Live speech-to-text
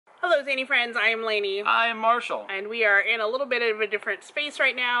Hello Zainey friends, I am Laney. I am Marshall. And we are in a little bit of a different space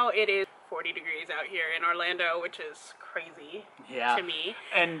right now. It is 40 degrees out here in Orlando, which is crazy to me.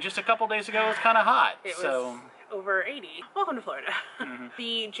 And just a couple days ago it was kind of hot. It was over 80. Welcome to Florida.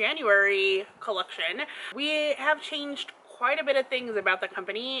 The January collection, we have changed quite a bit of things about the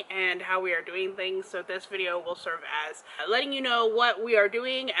company and how we are doing things, so this video will serve as letting you know what we are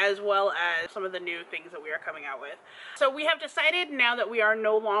doing as well as some of the new things that we are coming out with. So we have decided now that we are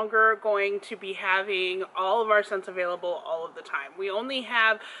no longer going to be having all of our scents available all of the time. We only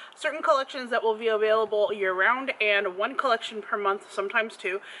have certain collections that will be available year-round and one collection per month, sometimes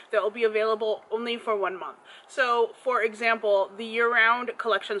two, that will be available only for 1 month. So for example, the year-round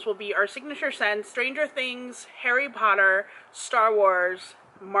collections will be our signature scents, Stranger Things, Harry Potter, Star Wars,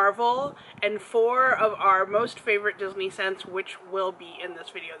 Marvel, and 4 of our most favorite Disney scents, which will be in this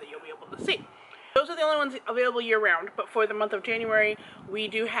video that you'll be able to see. Those are the only ones available year-round, but for the month of January, we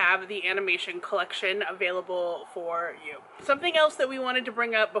do have the animation collection available for you. Something else that we wanted to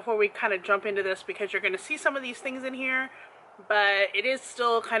bring up before we kind of jump into this, because you're going to see some of these things in here, but it is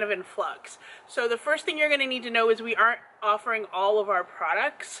still kind of in flux. So the first thing you're going to need to know is we aren't offering all of our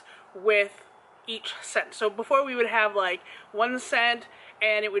products with each scent. So before we would have like one scent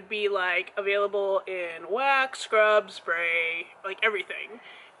and it would be like available in wax, scrub, spray, like everything.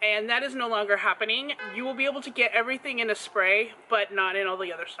 And that is no longer happening. You will be able to get everything in a spray, but not in all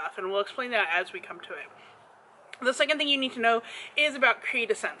the other stuff. And we'll explain that as we come to it. The second thing you need to know is about Create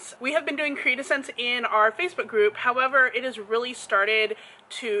a Sense. We have been doing Create a Sense in our Facebook group. However, it has really started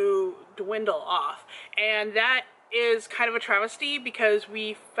to dwindle off. And that is kind of a travesty because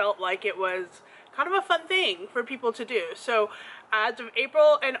we felt like it was kind of a fun thing for people to do. So as of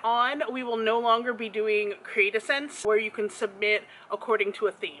April and on, we will no longer be doing Create a Sense where you can submit according to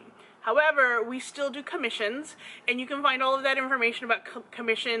a theme. However, we still do commissions, and you can find all of that information about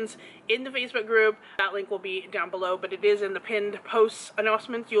commissions in the Facebook group. That link will be down below, but it is in the pinned posts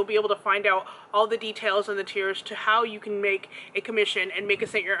announcements. You'll be able to find out all the details and the tiers to how you can make a commission and make a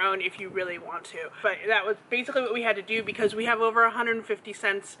scent your own if you really want to. But that was basically what we had to do because we have over 150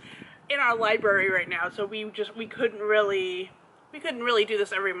 scents in our library right now, so we couldn't really do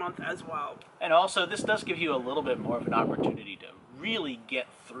this every month as well. And also, this does give you a little bit more of an opportunity to really get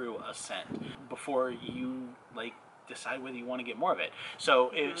through a scent before you decide whether you want to get more of it.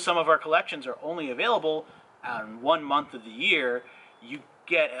 So if some of our collections are only available on 1 month of the year, you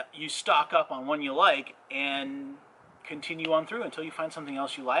stock up on one you like and continue on through until you find something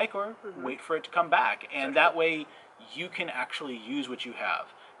else you like, or wait for it to come back. And that way you can actually use what you have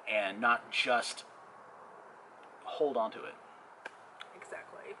and not just hold on to it.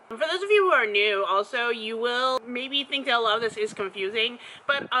 Exactly. For those of you who are new, also, you will maybe think that a lot of this is confusing,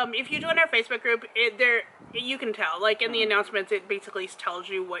 but if you join our Facebook group, you can tell. Like in the announcements, it basically tells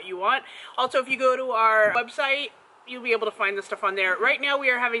you what you want. Also, if you go to our website, you'll be able to find the stuff on there. Right now, we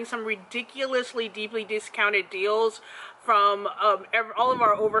are having some ridiculously deeply discounted deals from all of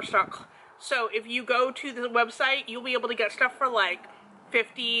our overstock. So if you go to the website, you'll be able to get stuff for like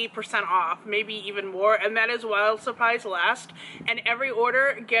 50% off, maybe even more, and that is while supplies last. And every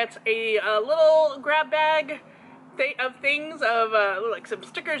order gets a little grab bag of things, like some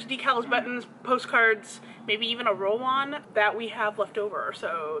stickers, decals, buttons, postcards, maybe even a roll-on that we have left over.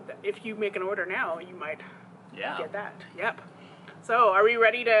 So if you make an order now, you might get that. Yep. So are we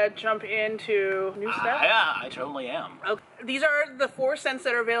ready to jump into new stuff? Yeah, I totally am. Okay. These are the 4 scents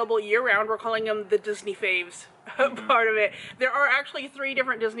that are available year-round. We're calling them the Disney faves part of it. There are actually 3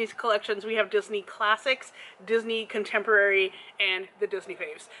 different Disney collections. We have Disney Classics, Disney Contemporary, and the Disney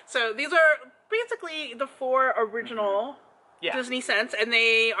faves. So these are basically the 4 original Disney scents, and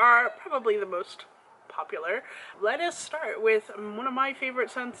they are probably the most popular. Let us start with one of my favorite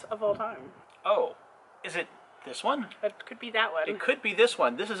scents of all time. Oh, is it this one? It could be that one. It could be this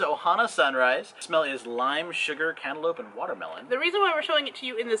one. This is Ohana Sunrise. The smell is lime, sugar, cantaloupe, and watermelon. The reason why we're showing it to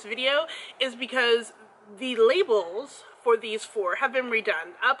you in this video is because the labels for these 4 have been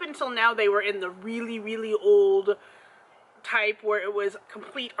redone. Up until now, they were in the really, really old type where it was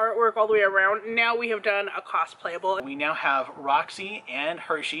complete artwork all the way around. Now we have done a cosplayable. We now have Roxy and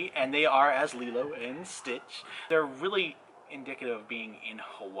Hershey, and they are as Lilo and Stitch. They're really indicative of being in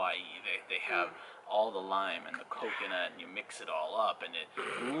Hawaii. They have all the lime and the coconut, and you mix it all up,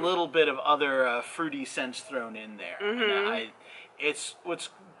 and a little bit of other fruity scents thrown in there. And it's what's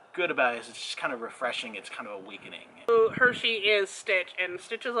good about it is it's just kind of refreshing. It's kind of awakening. So Hershey is Stitch, and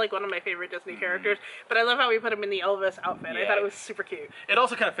Stitch is like one of my favorite Disney characters, but I love how we put him in the Elvis outfit. I thought it was super cute. It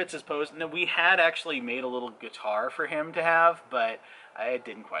also kind of fits his pose. And we had actually made a little guitar for him to have, but It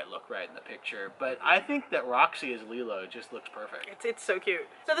didn't quite look right in the picture, but I think that Roxy as Lilo just looks perfect. It's so cute.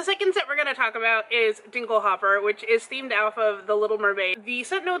 So the second scent we're going to talk about is Dinklehopper, which is themed off of The Little Mermaid. The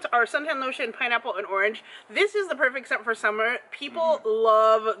scent notes are suntan lotion, pineapple, and orange. This is the perfect scent for summer. People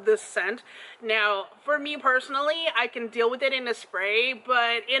love this scent. Now, for me personally, I can deal with it in a spray,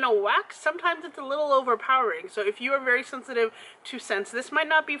 but in a wax, sometimes it's a little overpowering. So if you are very sensitive to scents, this might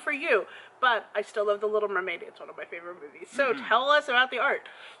not be for you. But I still love The Little Mermaid. It's one of my favorite movies. So tell us about the art.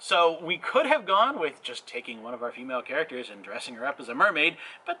 So we could have gone with just taking one of our female characters and dressing her up as a mermaid,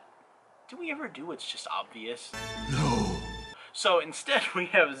 but do we ever do what's just obvious? No. So instead we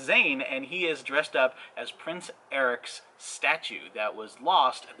have Zane, and he is dressed up as Prince Eric's statue that was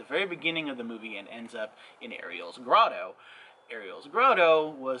lost at the very beginning of the movie and ends up in Ariel's grotto. Ariel's grotto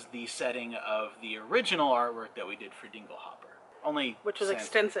was the setting of the original artwork that we did for Dinklehopper. Which was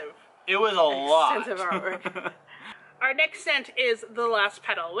extensive. It was a lot. Extensive artwork. Our next scent is The Last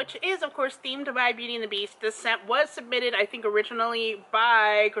Petal, which is, of course, themed by Beauty and the Beast. This scent was submitted, I think, originally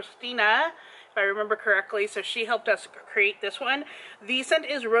by Christina, if I remember correctly, so she helped us create this one. The scent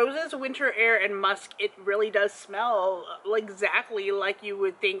is roses, winter air, and musk. It really does smell exactly like you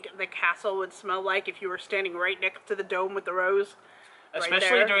would think the castle would smell like if you were standing right next to the dome with the rose.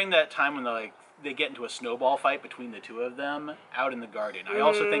 Especially during that time when they get into a snowball fight between the two of them out in the garden. I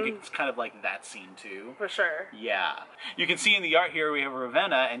also think it's kind of like that scene too. For sure. Yeah. You can see in the art here we have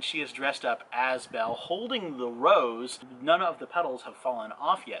Ravenna, and she is dressed up as Belle holding the rose. None of the petals have fallen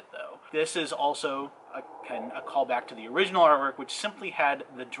off yet though. This is also a callback to the original artwork, which simply had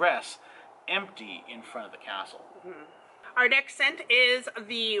the dress empty in front of the castle. Our next scent is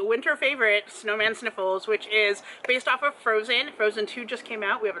the winter favorite, Snowman Sniffles, which is based off of Frozen. Frozen 2 just came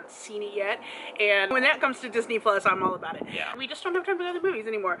out. We haven't seen it yet. And when that comes to Disney Plus, I'm all about it. Yeah. We just don't have time for other movies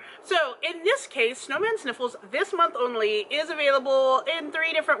anymore. So in this case, Snowman Sniffles, this month only, is available in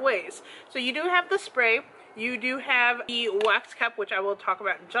 3 different ways. So you do have the spray. You do have the wax cup, which I will talk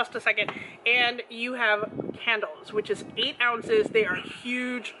about in just a second. And you have candles, which is 8 ounces. They are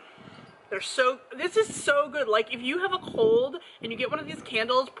huge. This is so good. Like, if you have a cold and you get one of these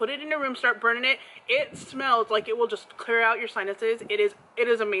candles, put it in your room, start burning it, it smells like it will just clear out your sinuses. It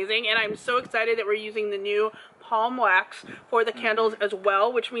is amazing, and I'm so excited that we're using the new palm wax for the candles as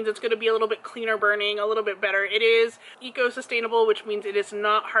well, which means it's going to be a little bit cleaner burning, a little bit better. It is eco-sustainable, which means it is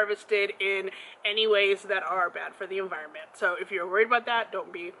not harvested in any ways that are bad for the environment. So if you're worried about that,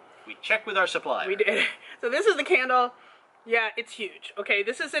 don't be. We checked with our supplier. We did. So this is the candle. Yeah, it's huge. Okay,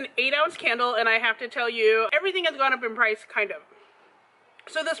 this is an 8-ounce candle, and I have to tell you, everything has gone up in price, kind of.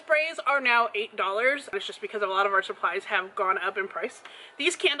 So the sprays are now $8. It's just because a lot of our supplies have gone up in price.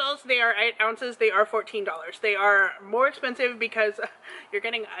 These candles, they are 8 ounces, they are $14. They are more expensive because you're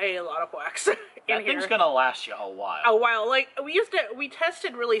getting a lot of wax in That here. thing's gonna last you a while. A while. Like, we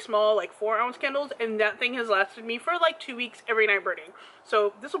tested really small, like 4-ounce candles, and that thing has lasted me for like 2 weeks every night burning.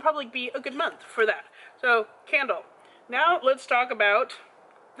 So this will probably be a good month for that. So, candle. Now let's talk about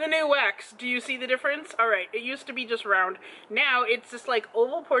the new wax. Do you see the difference? Alright, it used to be just round. Now it's this like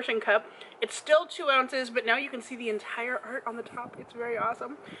oval portion cup. It's still 2 ounces, but now you can see the entire art on the top. It's very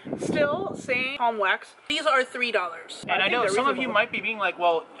awesome. Still same palm wax. These are $3. And I know some of you might be being like,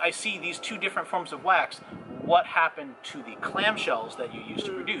 well, I see these 2 different forms of wax. What happened to the clamshells that you used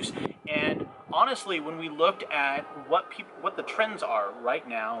to produce? And honestly, when we looked at what the trends are right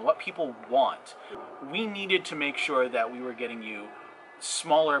now, what people want, we needed to make sure that we were getting you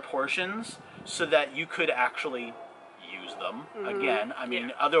smaller portions so that you could actually use them again. I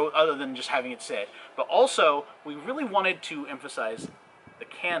mean, other than just having it sit. But also, we really wanted to emphasize the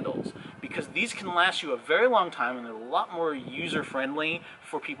candles, because these can last you a very long time, and they're a lot more user-friendly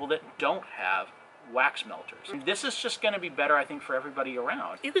for people that don't have wax melters. This is just going to be better, I think, for everybody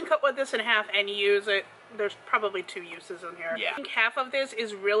around. You can cut this in half and use it. There's probably 2 uses in here. Yeah. I think half of this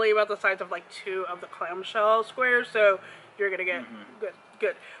is really about the size of like 2 of the clamshell squares, so you're gonna get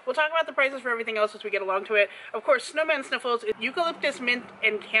good. We'll talk about the prices for everything else as we get along to it. Of course, Snowman Sniffles is eucalyptus, mint,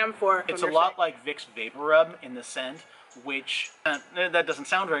 and camphor. It's a lot like Vicks Vapor Rub in the scent, which, that doesn't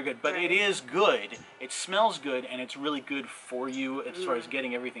sound very good, but it is good. It smells good, and it's really good for you as far as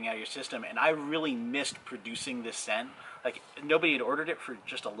getting everything out of your system. And I really missed producing this scent. Like, nobody had ordered it for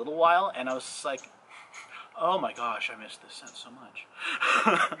just a little while, and I was just like, oh my gosh, I missed this scent so much.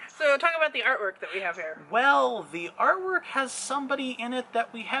 So talk about the artwork that we have here. Well, the artwork has somebody in it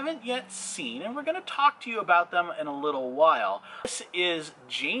that we haven't yet seen, and we're going to talk to you about them in a little while. This is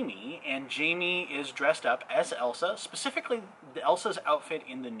Jamie, and Jamie is dressed up as Elsa, specifically Elsa's outfit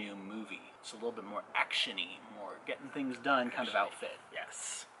in the new movie. It's a little bit more action-y, more getting things done kind of outfit.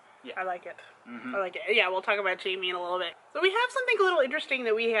 Yes. Yeah. I like it. I like it. Yeah, we'll talk about Jamie in a little bit. So we have something a little interesting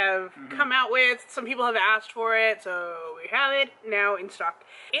that we have come out with. Some people have asked for it, so we have it now in stock.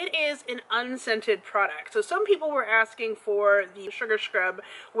 It is an unscented product. So some people were asking for the sugar scrub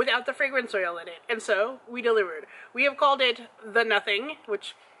without the fragrance oil in it, and so we delivered. We have called it the Nothing,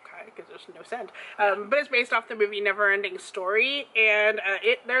 which because there's no scent, but it's based off the movie Neverending Story, and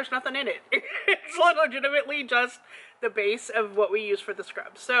there's nothing in it. It's legitimately just the base of what we use for the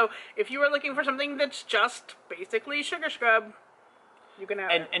scrub. So if you are looking for something that's just basically sugar scrub, you can have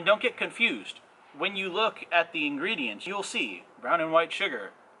it. And don't get confused. When you look at the ingredients, you'll see brown and white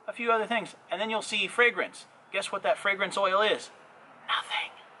sugar, a few other things, and then you'll see fragrance. Guess what that fragrance oil is? Nothing.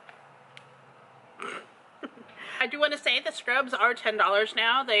 I do want to say the scrubs are $10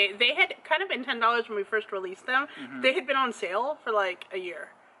 now. They had kind of been $10 when we first released them. They had been on sale for like a year.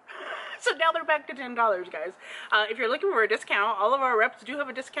 So now they're back to $10, guys. If you're looking for a discount, all of our reps do have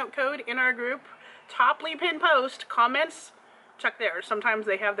a discount code in our group. Toply pin post, comments, check there. Sometimes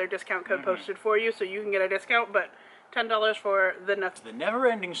they have their discount code posted for you so you can get a discount, but $10 for the Nothing. The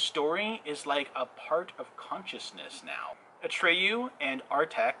Neverending Story is like a part of consciousness now. Atreyu and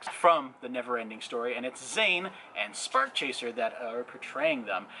Artax from the Neverending Story, and it's Zane and Spark Chaser that are portraying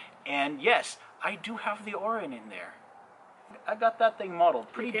them. And yes, I do have the Orin in there. I got that thing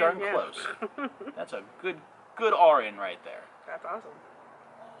modeled pretty darn close. That's a good Orin right there. That's awesome.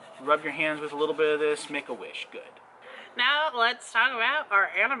 Rub your hands with a little bit of this, make a wish. Good. Now let's talk about our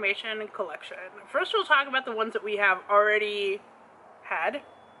animation collection. First we'll talk about the ones that we have already had.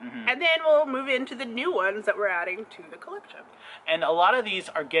 And then we'll move into the new ones that we're adding to the collection. And a lot of these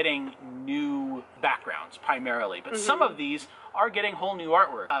are getting new backgrounds primarily, but some of these are getting whole new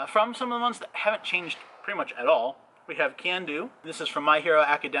artwork. From some of the ones that haven't changed pretty much at all, we have Can Do. This is from My Hero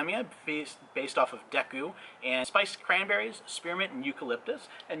Academia, based off of Deku, and spiced cranberries, spearmint, and eucalyptus.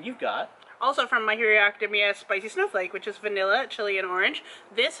 And you've got... Also from My Hero Academia, Spicy Snowflake, which is vanilla, chili, and orange.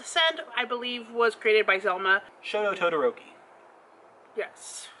 This scent, I believe, was created by Zelma. Shoto Todoroki.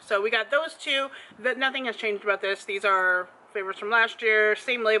 Yes. So we got those two. Nothing has changed about this. These are favorites from last year.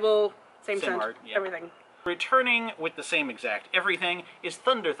 Same label, same scent, art, yeah. everything. Returning with the same exact everything is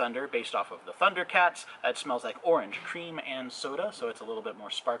Thunder Thunder, based off of the Thundercats. It smells like orange cream and soda, so it's a little bit more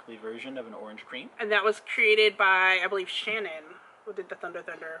sparkly version of an orange cream. And that was created by, I believe, Shannon, who did the Thunder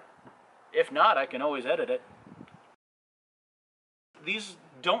Thunder. If not, I can always edit it. These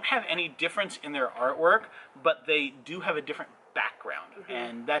don't have any difference in their artwork, but they do have a different background,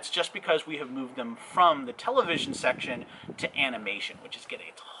 and that's just because we have moved them from the television section to animation, which is getting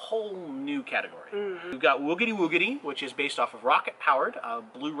its whole new category. We've got Woogity Woogity, which is based off of Rocket Powered,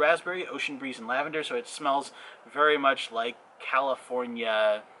 Blue Raspberry, Ocean Breeze, and Lavender, so it smells very much like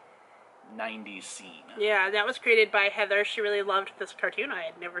California 90s scene. Yeah, that was created by Heather. She really loved this cartoon. I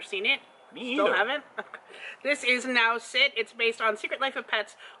had never seen it. Me Still either. haven't. This is Now Sit. It's based on Secret Life of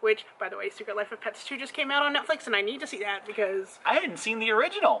Pets, which, by the way, Secret Life of Pets 2 just came out on Netflix, and I need to see that because... I hadn't seen the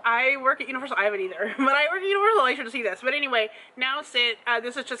original. I work at Universal. I haven't either. But I work at Universal. I should see this. But anyway, Now Sit.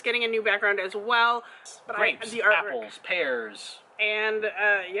 This is just getting a new background as well. But Grapes, the artwork, apples, pears. and,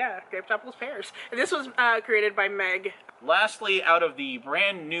 yeah, grapes, apples, pears. This was created by Meg. Lastly, out of the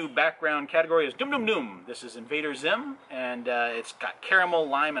brand new background category is Dum Dum Dum. This is Invader Zim, and it's got caramel,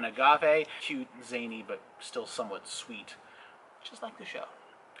 lime, and agave. Cute, zany, but still somewhat sweet, just like the show.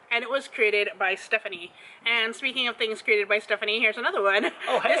 And it was created by Stephanie. And speaking of things created by Stephanie, here's another one.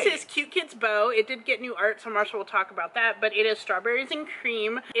 Oh, hey. This is Cute Kids Bow. It did get new art, so Marshall will talk about that, but it is strawberries and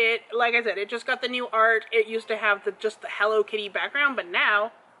cream. It, like I said, it just got the new art. It used to have just the Hello Kitty background, but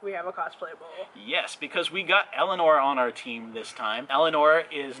now we have a cosplay bowl. Yes, because we got Eleanor on our team this time. Eleanor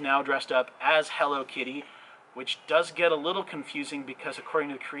is now dressed up as Hello Kitty, which does get a little confusing because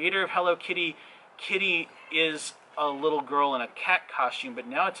according to the creator of Hello Kitty, Kitty is a little girl in a cat costume, but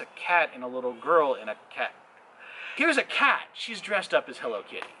now it's a cat and a little girl in a cat. Here's a cat. She's dressed up as Hello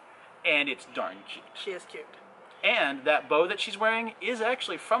Kitty, and it's darn cute. She is cute. And that bow that she's wearing is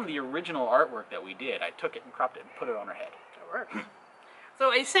actually from the original artwork that we did. I took it and cropped it and put it on her head. That works.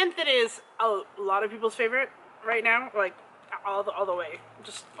 So a scent that is a lot of people's favorite right now, like all the way,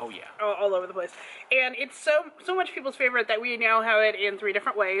 just oh yeah, all over the place, and it's so much people's favorite that we now have it in 4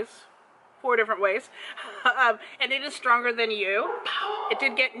 different ways, and it is Stronger Than You. It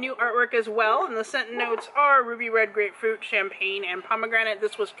did get new artwork as well, and the scent notes are ruby red, grapefruit, champagne, and pomegranate.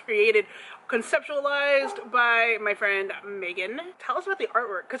 This was conceptualized by my friend Megan. Tell us about the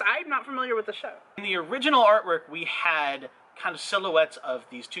artwork, because I'm not familiar with the show. In the original artwork, we had kind of silhouettes of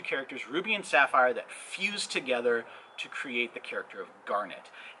these two characters, Ruby and Sapphire, that fused together to create the character of Garnet.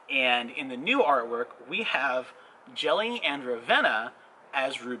 And in the new artwork, we have Jelly and Ravenna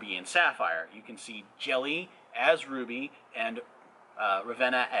as Ruby and Sapphire. You can see Jelly as Ruby and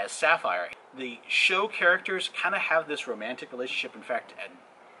Ravenna as Sapphire. The show characters kind of have this romantic relationship. In fact, and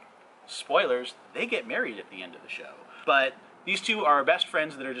spoilers, they get married at the end of the show. But these two are best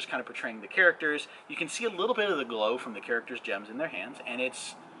friends that are just kind of portraying the characters. You can see a little bit of the glow from the characters' gems in their hands, and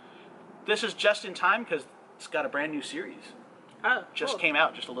this is just in time because it's got a brand new series. Oh, just cool. Came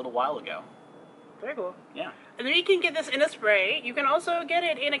out just a little while ago. Very cool. Yeah. And then you can get this in a spray. You can also get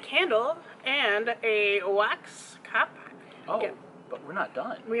it in a candle and a wax cap. Oh, but we're not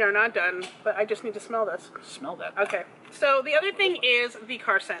done. We are not done, but I just need to smell this. Smell that. Okay. So the other thing is the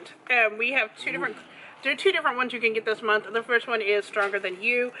car scent. We have there are two different ones you can get this month. The first one is Stronger Than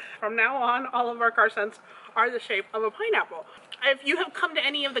You. From now on, all of our car scents are the shape of a pineapple. If you have come to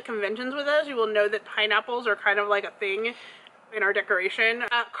any of the conventions with us, you will know that pineapples are kind of like a thing in our decoration.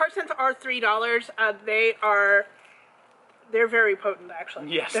 Car scents are $3. They're very potent,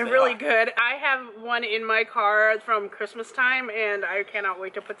 actually. Yes, they're they really are. good. I have one in my car from Christmas time, and I cannot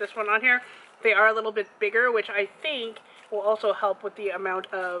wait to put this one on here. They are a little bit bigger, which I think will also help with the amount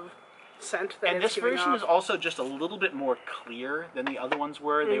of scent that and it's this giving version off. is also just a little bit more clear than the other ones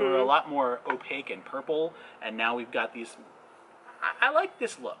were. They were a lot more opaque and purple, and now we've got these. I like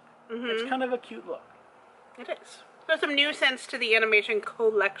this look. It's kind of a cute look. It is. So some new scents to the animation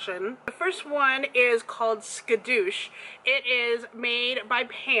collection. The first one is called Skadoosh. It is made by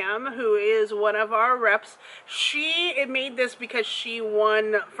Pam, who is one of our reps. She made this because she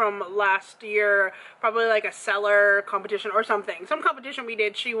won from last year, probably like a seller competition or something. Some competition we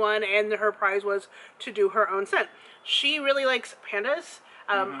did, she won, and her prize was to do her own scent. She really likes pandas.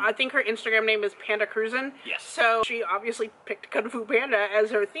 I think her Instagram name is Panda Cruisin'. Yes. So she obviously picked Kung Fu Panda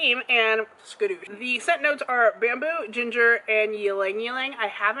as her theme and Skadoosh. The scent notes are bamboo, ginger, and ylang ylang. I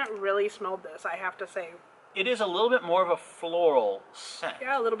haven't really smelled this, I have to say. It is a little bit more of a floral scent.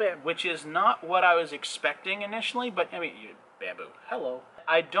 Yeah, a little bit. Which is not what I was expecting initially, but I mean, bamboo. Hello.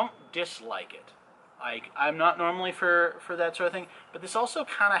 I don't dislike it. I'm not normally for that sort of thing, but this also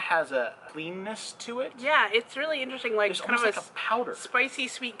kind of has a cleanness to it. Yeah, it's really interesting, like There's kind of almost like a powder. Spicy,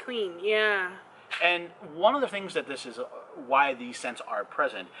 sweet, clean, yeah. And one of the things that this is, why these scents are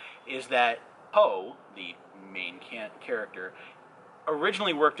present, is that Poe, the main character,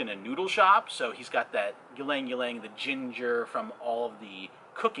 originally worked in a noodle shop, so he's got that ylang ylang, the ginger from all of the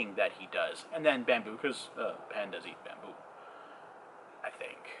cooking that he does. And then bamboo, because pandas eat bamboo, I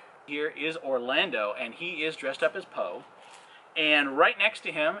think. Here is Orlando, and he is dressed up as Poe. And right next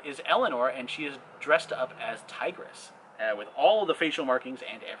to him is Eleanor, and she is dressed up as Tigress, with all of the facial markings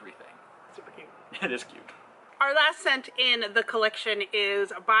and everything. Super cute. It is cute. Our last scent in the collection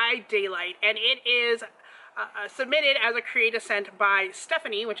is by Daylight, and it is submitted as a create a scent by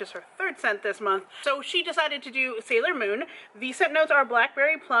Stephanie, which is her third scent this month. So she decided to do Sailor Moon. The scent notes are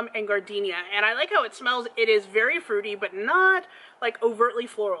blackberry, plum, and gardenia, and I like how it smells. It is very fruity, but not like overtly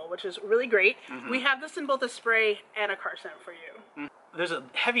floral, which is really great. We have this in both a spray and a car scent for you. There's a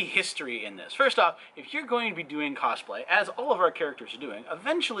heavy history in this. First off, if you're going to be doing cosplay, as all of our characters are doing,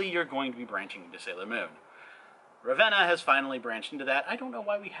 eventually you're going to be branching into Sailor Moon. Ravenna has finally branched into that. I don't know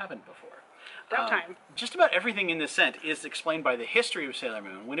why we haven't before. About time. Just about everything in this scent is explained by the history of Sailor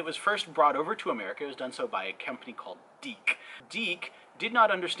Moon. When it was first brought over to America, it was done so by a company called Deke. Deke did not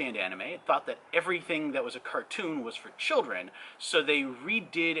understand anime. It thought that everything that was a cartoon was for children, so they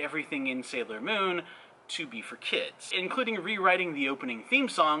redid everything in Sailor Moon to be for kids, including rewriting the opening theme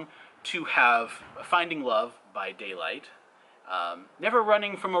song to have Finding Love by Daylight, Never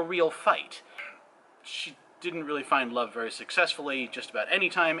Running from a Real Fight. She didn't really find love very successfully just about any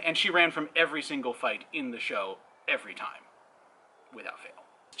time, and she ran from every single fight in the show every time, without fail.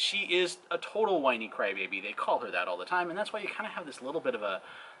 She is a total whiny crybaby. They call her that all the time, and that's why you kind of have this little bit of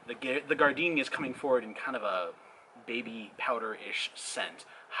the gardenias coming forward in kind of a baby powder-ish scent,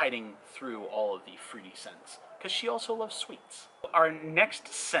 hiding through all of the fruity scents, because she also loves sweets. Our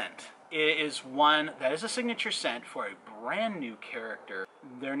next scent is one that is a signature scent for a brand new character.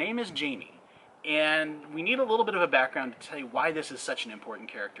 Their name is Jamie. And we need a little bit of a background to tell you why this is such an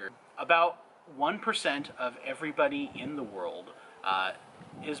important character. About 1% of everybody in the world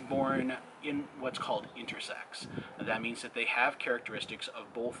is born in what's called intersex. That means that they have characteristics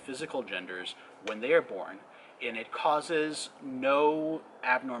of both physical genders when they are born, and it causes no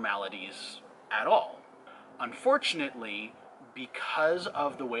abnormalities at all. Unfortunately, because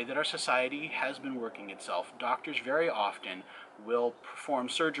of the way that our society has been working itself, doctors very often will perform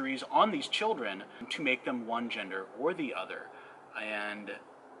surgeries on these children to make them one gender or the other, and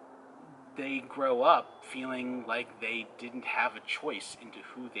they grow up feeling like they didn't have a choice into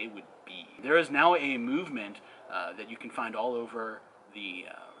who they would be. There is now a movement that you can find all over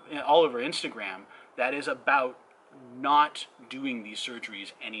all over Instagram that is about not doing these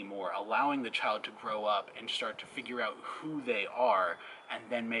surgeries anymore, allowing the child to grow up and start to figure out who they are and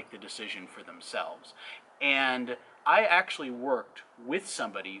then make the decision for themselves. And I actually worked with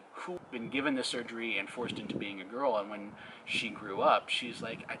somebody who'd been given the surgery and forced into being a girl, and when she grew up, she's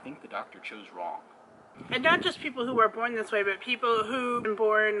like, I think the doctor chose wrong. And not just people who are born this way, but people who've been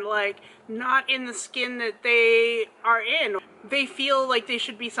born, like, not in the skin that they are in. They feel like they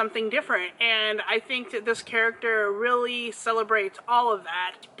should be something different. And I think that this character really celebrates all of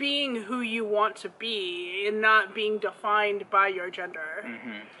that. Being who you want to be and not being defined by your gender.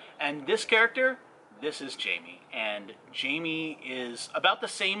 Mm-hmm. And this character, this is Jamie. And Jamie is about the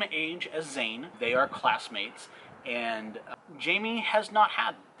same age as Zane. They are classmates. And Jamie has not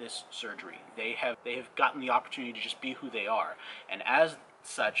had this surgery. They have gotten the opportunity to just be who they are. And as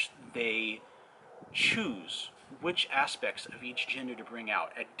such, they choose which aspects of each gender to bring out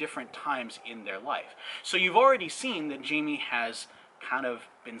at different times in their life. So you've already seen that Jamie has kind of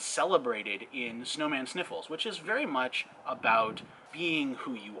been celebrated in Snowman Sniffles, which is very much about being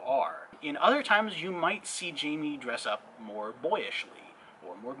who you are. In other times, you might see Jamie dress up more boyishly,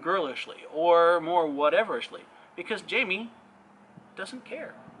 or more girlishly, or more whateverishly. Because Jamie doesn't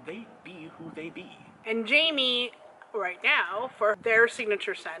care. They be who they be. And Jamie, right now, for their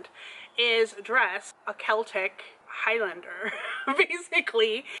signature scent, is dressed a Celtic Highlander,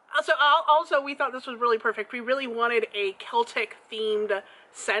 basically. Also, we thought this was really perfect. We really wanted a Celtic-themed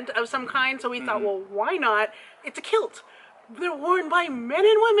scent of some kind, so we thought, well, why not? It's a kilt. They're worn by men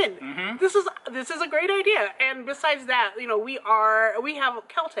and women. This is a great idea. And besides that, you know, we have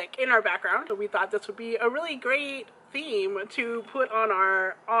Celtic in our background, so we thought this would be a really great theme to put on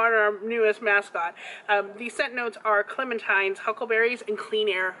our newest mascot. The scent notes are clementines, huckleberries, and clean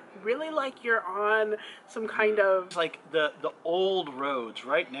air. Really like you're on some kind of... It's like the old roads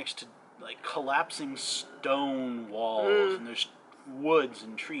right next to like collapsing stone walls, and there's woods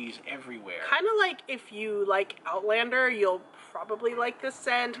and trees everywhere. Kind of like if you like Outlander, you'll probably like this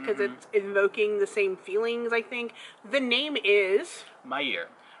scent because it's invoking the same feelings, I think. The name is Mair,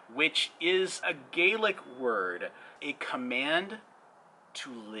 which is a Gaelic word, a command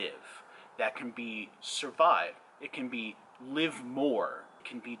to live. That can be survive, it can be live more, it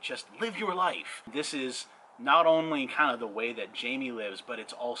can be just live your life. This is not only kind of the way that Jamie lives, but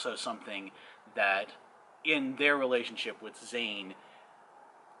it's also something that in their relationship with Zane,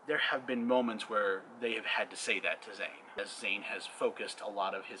 there have been moments where they have had to say that to Zane, as Zane has focused a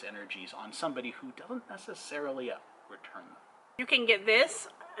lot of his energies on somebody who doesn't necessarily return them. You can get this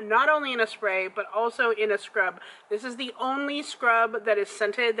not only in a spray, but also in a scrub. This is the only scrub that is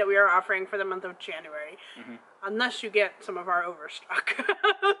scented that we are offering for the month of January. Unless you get some of our overstock.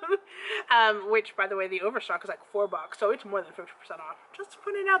 Which, by the way, the overstock is like $4, so it's more than 50% off. Just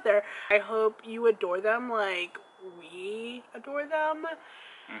putting it out there. I hope you adore them like we adore them.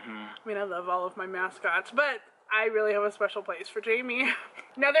 I mean, I love all of my mascots, but I really have a special place for Jamie.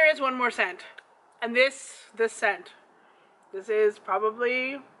 Now there is one more scent. And this scent, this is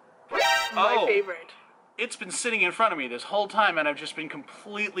probably my favorite. It's been sitting in front of me this whole time, and I've just been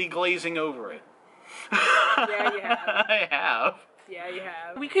completely glazing over it. Yeah, you have. I have. Yeah, you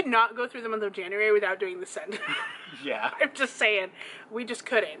have. We could not go through the month of January without doing the scent. Yeah. I'm just saying, we just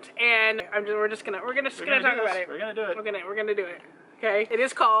couldn't. And we're just gonna talk about it. We're gonna do it. We're gonna do it. Okay. It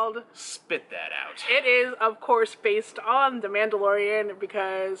is called Spit That Out. It is, of course, based on The Mandalorian,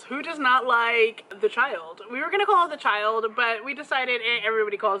 because who does not like The Child? We were gonna call it The Child, but we decided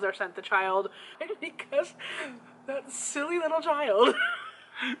everybody calls their scent The Child because that silly little child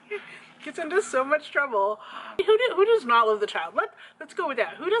gets into so much trouble. Who does not love The Child? Let's go with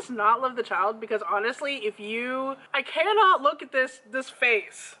that. Who does not love The Child? Because honestly, I cannot look at this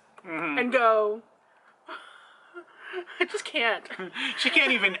face and go, I just can't. She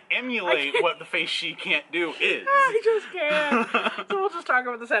can't even emulate what the face she can't do is. I just can't. So we'll just talk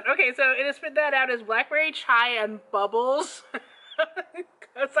about the scent. Okay, so it is Spit That Out as blackberry, chai, and bubbles.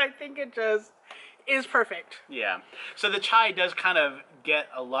 Because I think it just is perfect. Yeah. So the chai does kind of get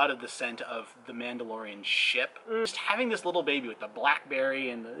a lot of the scent of the Mandalorian ship. Just having this little baby with the blackberry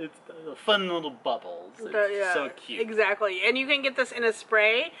and the fun little bubbles. It's so cute. Exactly. And you can get this in a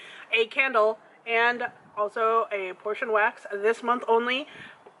spray, a candle, and also a portion wax this month only.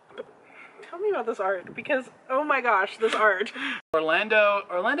 Tell me about this art, because oh my gosh, this art.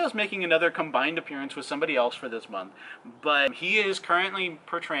 Orlando's making another combined appearance with somebody else for this month, but he is currently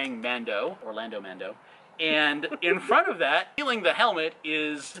portraying Orlando Mando, and in front of that, stealing the helmet,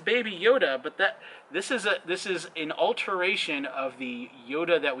 is Baby Yoda. But this is an alteration of the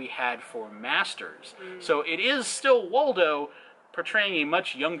Yoda that we had for Masters. So it is still Waldo, portraying a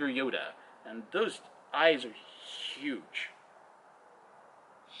much younger Yoda. And those eyes are huge.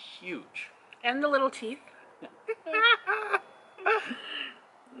 Huge. And the little teeth.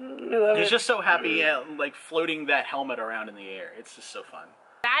 He's just so happy, like, floating that helmet around in the air. It's just so fun.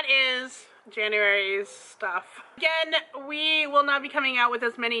 That is January's stuff. Again, we will not be coming out with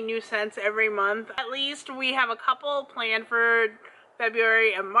as many new scents every month. At least we have a couple planned for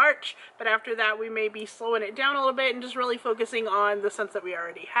February and March, but after that we may be slowing it down a little bit and just really focusing on the scents that we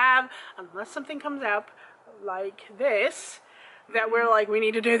already have, unless something comes up like this that we're like, we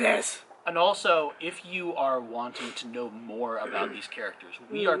need to do this. And also, if you are wanting to know more about these characters,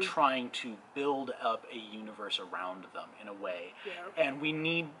 we are trying to build up a universe around them in a way. Yeah. And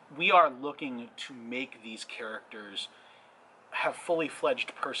we are looking to make these characters have fully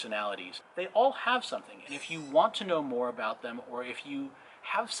fledged personalities. They all have something, and if you want to know more about them, or if you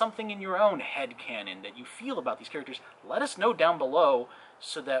have something in your own headcanon that you feel about these characters, let us know down below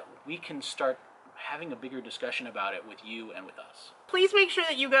so that we can start having a bigger discussion about it with you and with us. Please make sure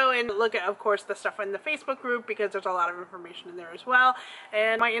that you go and look at, of course, the stuff in the Facebook group, because there's a lot of information in there as well,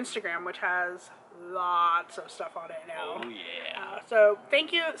 and my Instagram, which has lots of stuff on it now. Oh yeah. So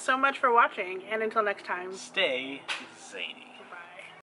thank you so much for watching, and until next time, stay zany.